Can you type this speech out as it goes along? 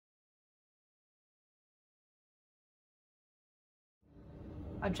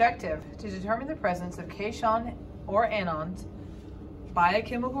Objective: to determine the presence of cation or anions by a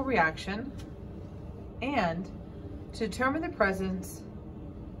chemical reaction, and to determine the presence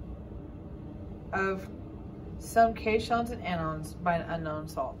of some cations and anions by an unknown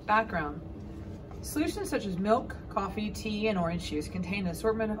salt. Background: solutions such as milk, coffee, tea, and orange juice contain an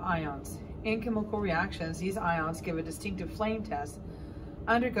assortment of ions. In chemical reactions, these ions give a distinctive flame test,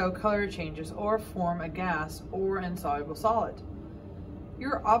 undergo color changes, or form a gas or insoluble solid.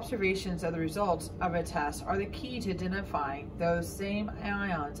 Your observations of the results of a test are the key to identifying those same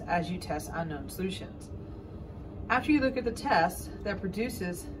ions as you test unknown solutions. After you look at the test that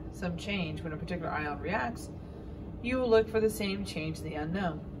produces some change when a particular ion reacts, you will look for the same change in the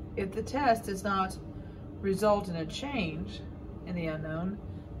unknown. If the test does not result in a change in the unknown,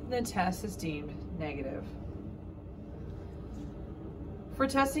 then the test is deemed negative. For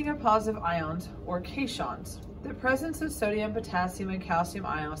testing of positive ions or cations, the presence of sodium, potassium, and calcium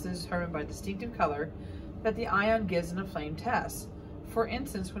ions is determined by distinctive color that the ion gives in a flame test. For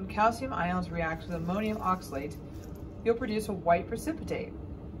instance, when calcium ions react with ammonium oxalate, you'll produce a white precipitate.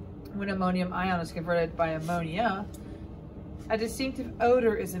 When ammonium ion is converted by ammonia, a distinctive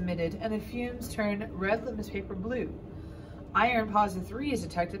odor is emitted and the fumes turn red litmus paper blue. Iron positive 3 is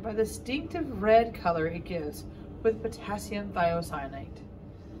detected by the distinctive red color it gives with potassium thiocyanate.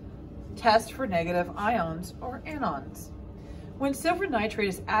 Test for negative ions or anions. When silver nitrate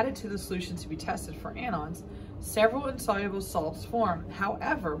is added to the solution to be tested for anions, several insoluble salts form.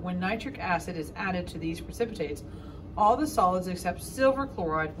 However, when nitric acid is added to these precipitates, all the solids except silver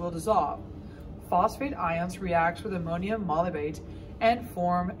chloride will dissolve. Phosphate ions react with ammonium molybdate and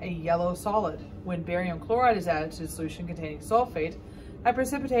form a yellow solid. When barium chloride is added to the solution containing sulfate, a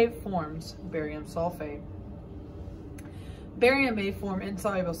precipitate forms barium sulfate. Barium may form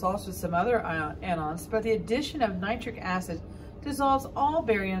insoluble salts with some other anions, but the addition of nitric acid dissolves all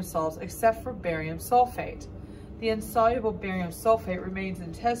barium salts except for barium sulfate. The insoluble barium sulfate remains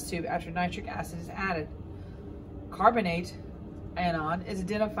in the test tube after nitric acid is added. Carbonate anion is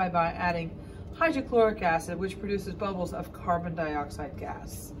identified by adding hydrochloric acid, which produces bubbles of carbon dioxide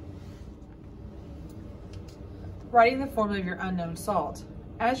gas. Writing the formula of your unknown salt.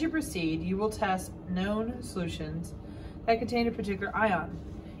 As you proceed, you will test known solutions that contain a particular ion.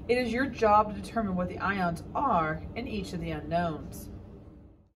 It is your job to determine what the ions are in each of the unknowns.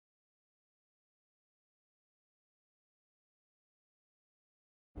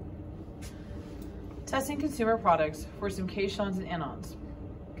 Testing consumer products for some cations and anions.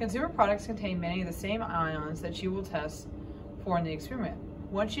 Consumer products contain many of the same ions that you will test for in the experiment.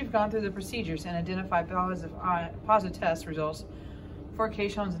 Once you've gone through the procedures and identified positive test results for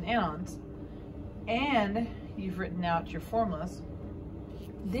cations and anions, and you've written out your formulas,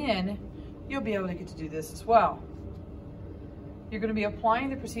 then you'll be able to get to do this as well. You're going to be applying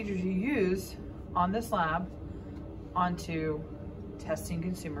the procedures you use on this lab onto testing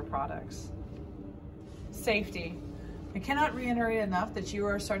consumer products. Safety. I cannot reiterate enough that you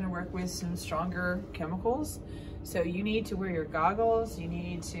are starting to work with some stronger chemicals. So you need to wear your goggles, you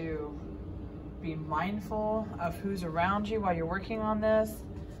need to be mindful of who's around you while you're working on this.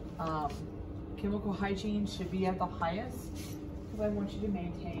 Chemical hygiene should be at the highest because I want you to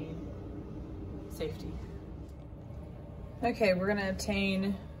maintain safety. Okay, we're gonna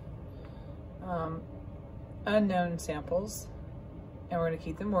obtain unknown samples and we're gonna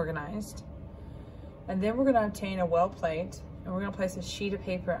keep them organized. And then we're gonna obtain a well plate and we're gonna place a sheet of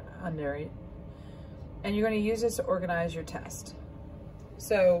paper under it. And you're gonna use this to organize your test.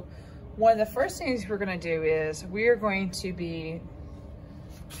 So one of the first things we're gonna do is we're going to be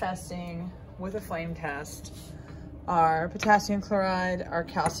testing with a flame test our potassium chloride, our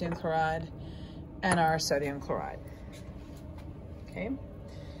calcium chloride, and our sodium chloride. Okay,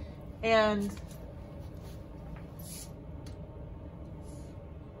 and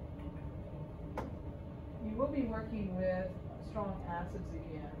you will be working with strong acids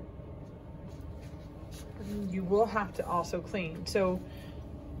again. You will have to also clean. So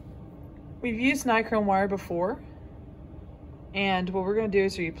we've used nitrile wire before, and what we're going to do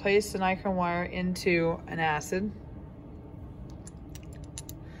is replace the nitrile wire into an acid.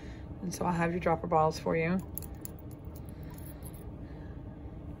 And so I'll have your dropper bottles for you.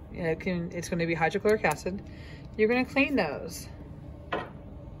 Yeah, it's going to be hydrochloric acid. You're going to clean those.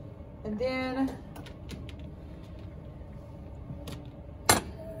 And then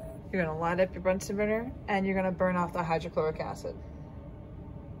you're going to light up your Bunsen burner and you're going to burn off the hydrochloric acid.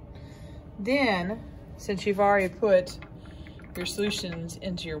 Then, since you've already put your solutions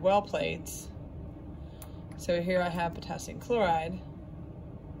into your well plates, so here I have potassium chloride,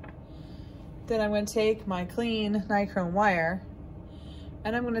 then I'm going to take my clean nichrome wire,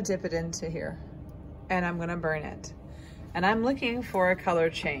 and I'm gonna dip it into here and I'm gonna burn it. And I'm looking for a color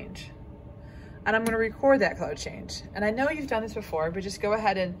change. And I'm gonna record that color change. And I know you've done this before, but just go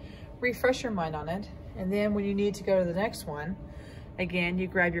ahead and refresh your mind on it. And then when you need to go to the next one, again, you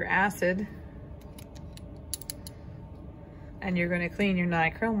grab your acid and you're gonna clean your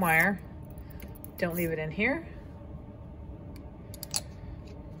nichrome wire. Don't leave it in here.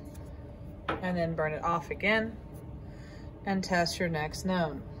 And then burn it off again and test your next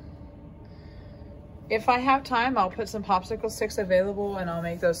known. If I have time, I'll put some popsicle sticks available and I'll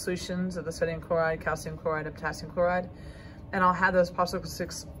make those solutions of the sodium chloride, calcium chloride, and potassium chloride. And I'll have those popsicle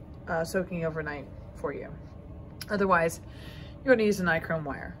sticks soaking overnight for you. Otherwise, you're gonna use a nichrome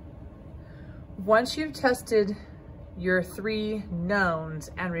wire. Once you've tested your 3 knowns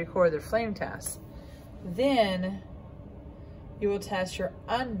and record their flame tests, then you will test your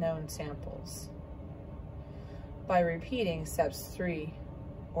unknown samples by repeating steps 3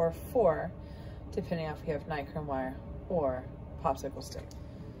 or 4, depending on if you have nichrome wire or popsicle stick.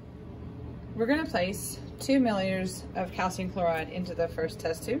 We're gonna place 2 milliliters of calcium chloride into the first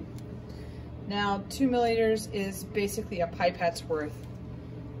test tube. Now, 2 milliliters is basically a pipette's worth.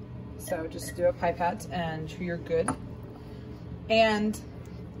 So just do a pipette and you're good. And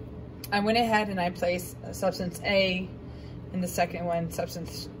I went ahead and I placed substance A in the second one,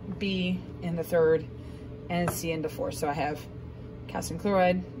 substance B in the third, and C in the fourth. So I have calcium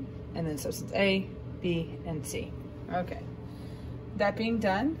chloride, and then substance A, B, and C. Okay. That being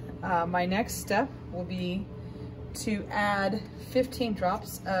done, my next step will be to add 15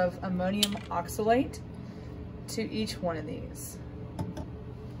 drops of ammonium oxalate to each one of these.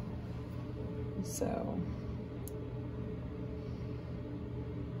 So,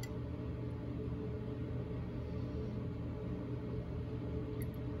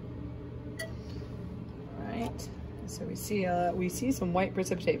 all right. So we see some white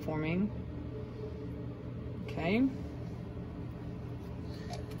precipitate forming. Okay.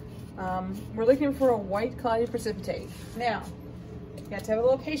 We're looking for a white cloudy precipitate. Now, you have to have a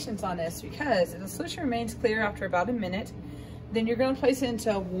little patience on this because if the solution remains clear after about a minute, then you're going to place it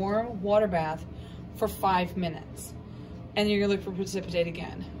into a warm water bath for 5 minutes. And you're going to look for precipitate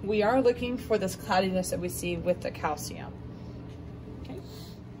again. We are looking for this cloudiness that we see with the calcium. Okay.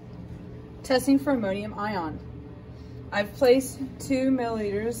 Testing for ammonium ion. I've placed 2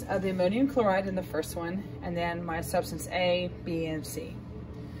 milliliters of the ammonium chloride in the first one, and then my substance A, B, and C.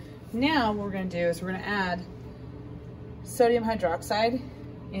 Now what we're going to do is we're going to add sodium hydroxide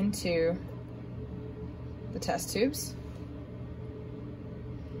into the test tubes.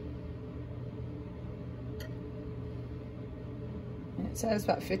 And it says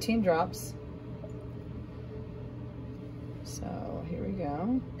about 15 drops. So here we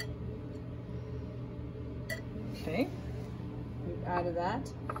go. Okay, we've added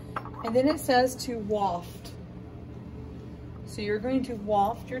that. And then it says to waft. So you're going to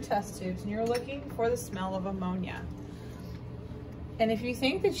waft your test tubes and you're looking for the smell of ammonia. And if you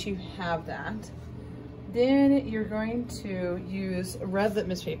think that you have that, then you're going to use a red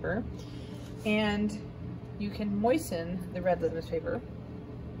litmus paper, and you can moisten the red litmus paper.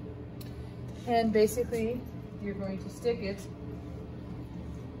 And basically you're going to stick it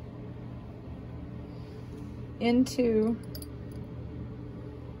into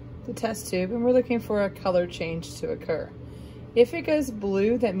the test tube, and we're looking for a color change to occur. If it goes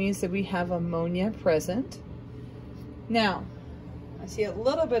blue, that means that we have ammonia present. Now, I see a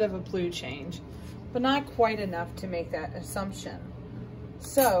little bit of a blue change, but not quite enough to make that assumption.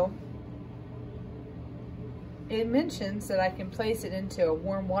 So, it mentions that I can place it into a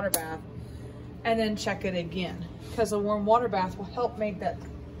warm water bath and then check it again, because a warm water bath will help make that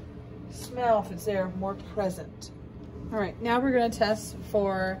smell, if it's there, more present. All right, now we're going to test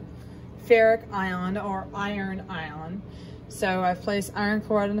for ferric ion or iron ion. So I've placed iron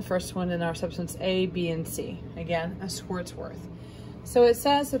chloride in the first one and our substance A, B, and C. Again, a squirt's worth. So it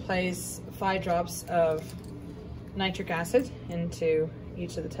says to place 5 drops of nitric acid into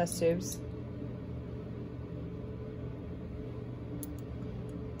each of the test tubes.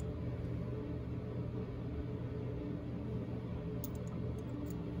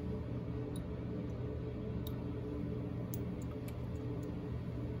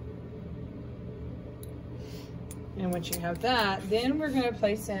 And once you have that, then we're going to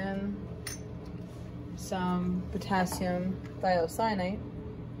place in some potassium thiocyanate.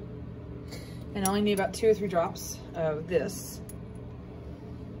 And I only need about 2 or 3 drops of this.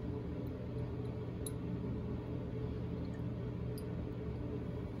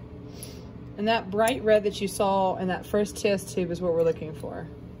 And that bright red that you saw in that first test tube is what we're looking for.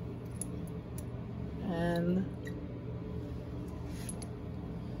 And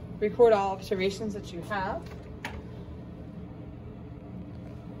Record all observations that you have.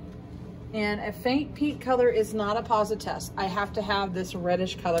 And a faint pink color is not a positive test. I have to have this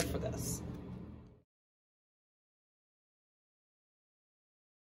reddish color for this.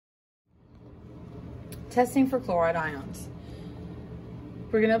 Testing for chloride ions.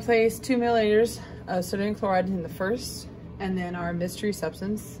 We're gonna place 2 milliliters of sodium chloride in the first, and then our mystery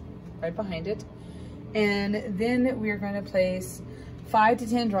substance right behind it. And then we're gonna place 5 to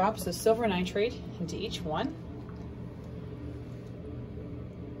 10 drops of silver nitrate into each one.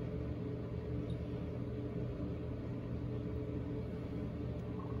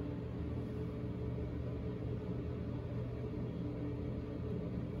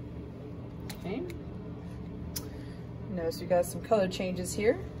 Okay. Notice we got some color changes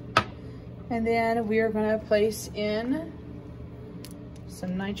here. And then we are going to place in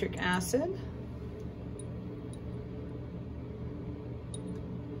some nitric acid.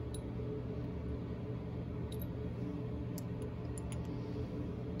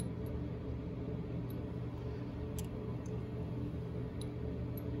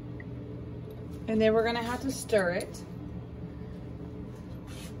 And then we're going to have to stir it.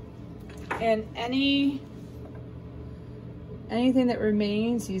 And anything that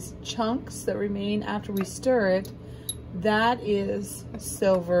remains, these chunks that remain after we stir it, that is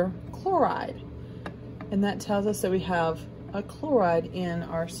silver chloride. And that tells us that we have a chloride in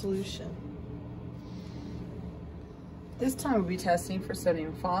our solution. This time we'll be testing for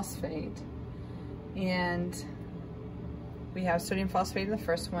sodium phosphate. And we have sodium phosphate in the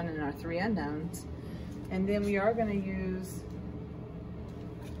first one and our 3 unknowns. And then we are going to use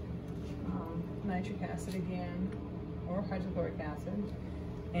nitric acid again, or hydrochloric acid.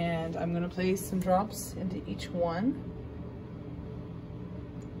 And I'm going to place some drops into each one.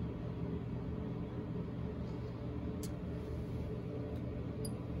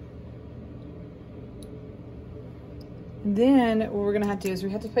 And then what we're going to have to do is we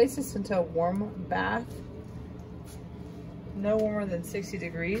have to place this into a warm bath, no warmer than 60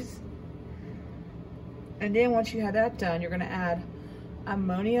 degrees. And then once you have that done, you're going to add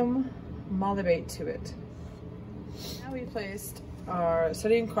ammonium malobate to it. Now we placed our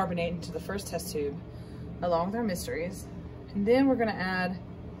sodium carbonate into the first test tube along with our mysteries. And then we're going to add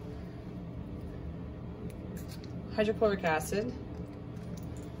hydrochloric acid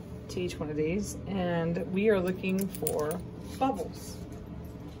to each one of these, and we are looking for bubbles.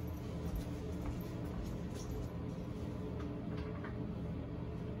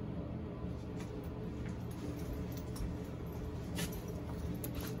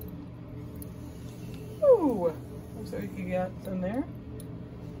 Ooh, looks like you got some there.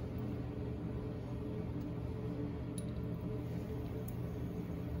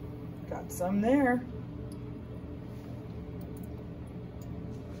 Got some there.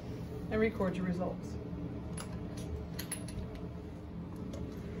 And record your results.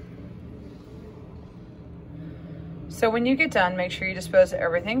 So when you get done, make sure you dispose of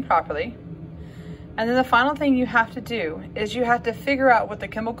everything properly. And then the final thing you have to do is you have to figure out what the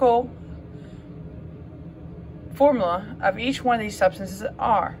chemical formula of each one of these substances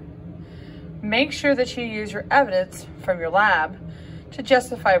are. Make sure that you use your evidence from your lab to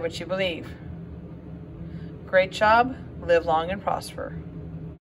justify what you believe. Great job, live long and prosper.